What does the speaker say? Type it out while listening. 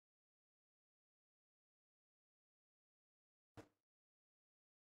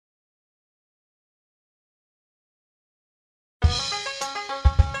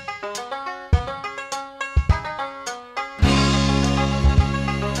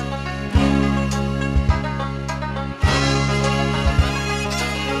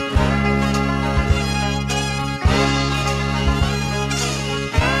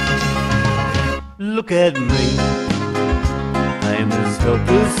look at me. I'm as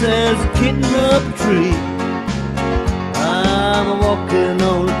helpless as a kitten up a tree. I'm walking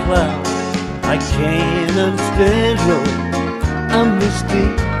on a cloud, I can't understand, Lord. I'm Misty,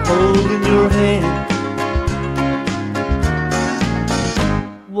 holding your hand.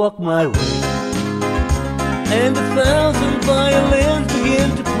 Walk my way, and 1,000 violins begin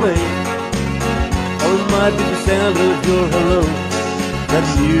to play. Or it might be the sound of your hello, that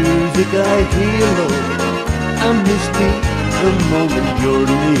music I hear, Lord. I'm Misty the moment you're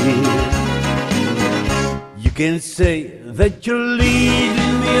near. You can say that you're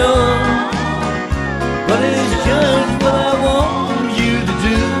leading me on, but it's just what I want you to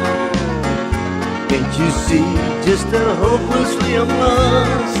do. Can't you see just how hopelessly I'm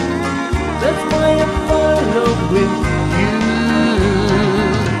lost? That's why I'm following you.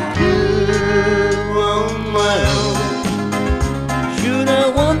 You're on my own. Should I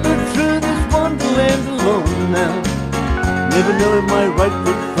wander through this wonderland alone now? Never knowing my right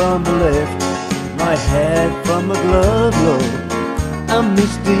foot from the left, my hat from a glove, Lord. I'm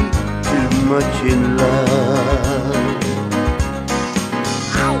Misty, too much in love.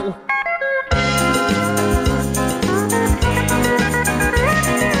 Ow!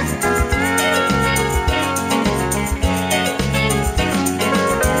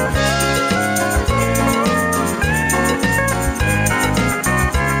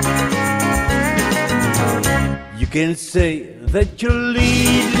 You can say that you're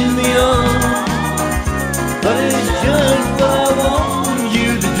leading me on, but it's just what I want you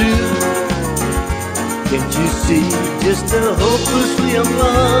to do. Can't you see just how hopelessly I'm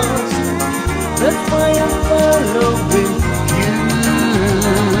lost? That's why I'm following you.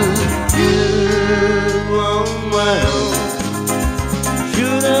 You're on my own.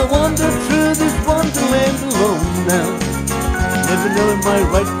 Should I wander through this wonderland alone now? Never knowing my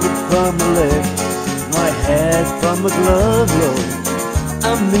right foot from the left, my hat from a glove, Lord.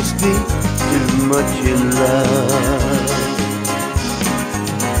 I'm Misty, too much in love.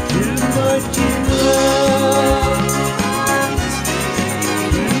 Too much in love.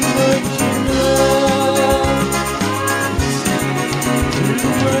 Too much in love. Too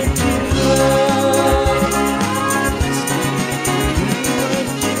much in love.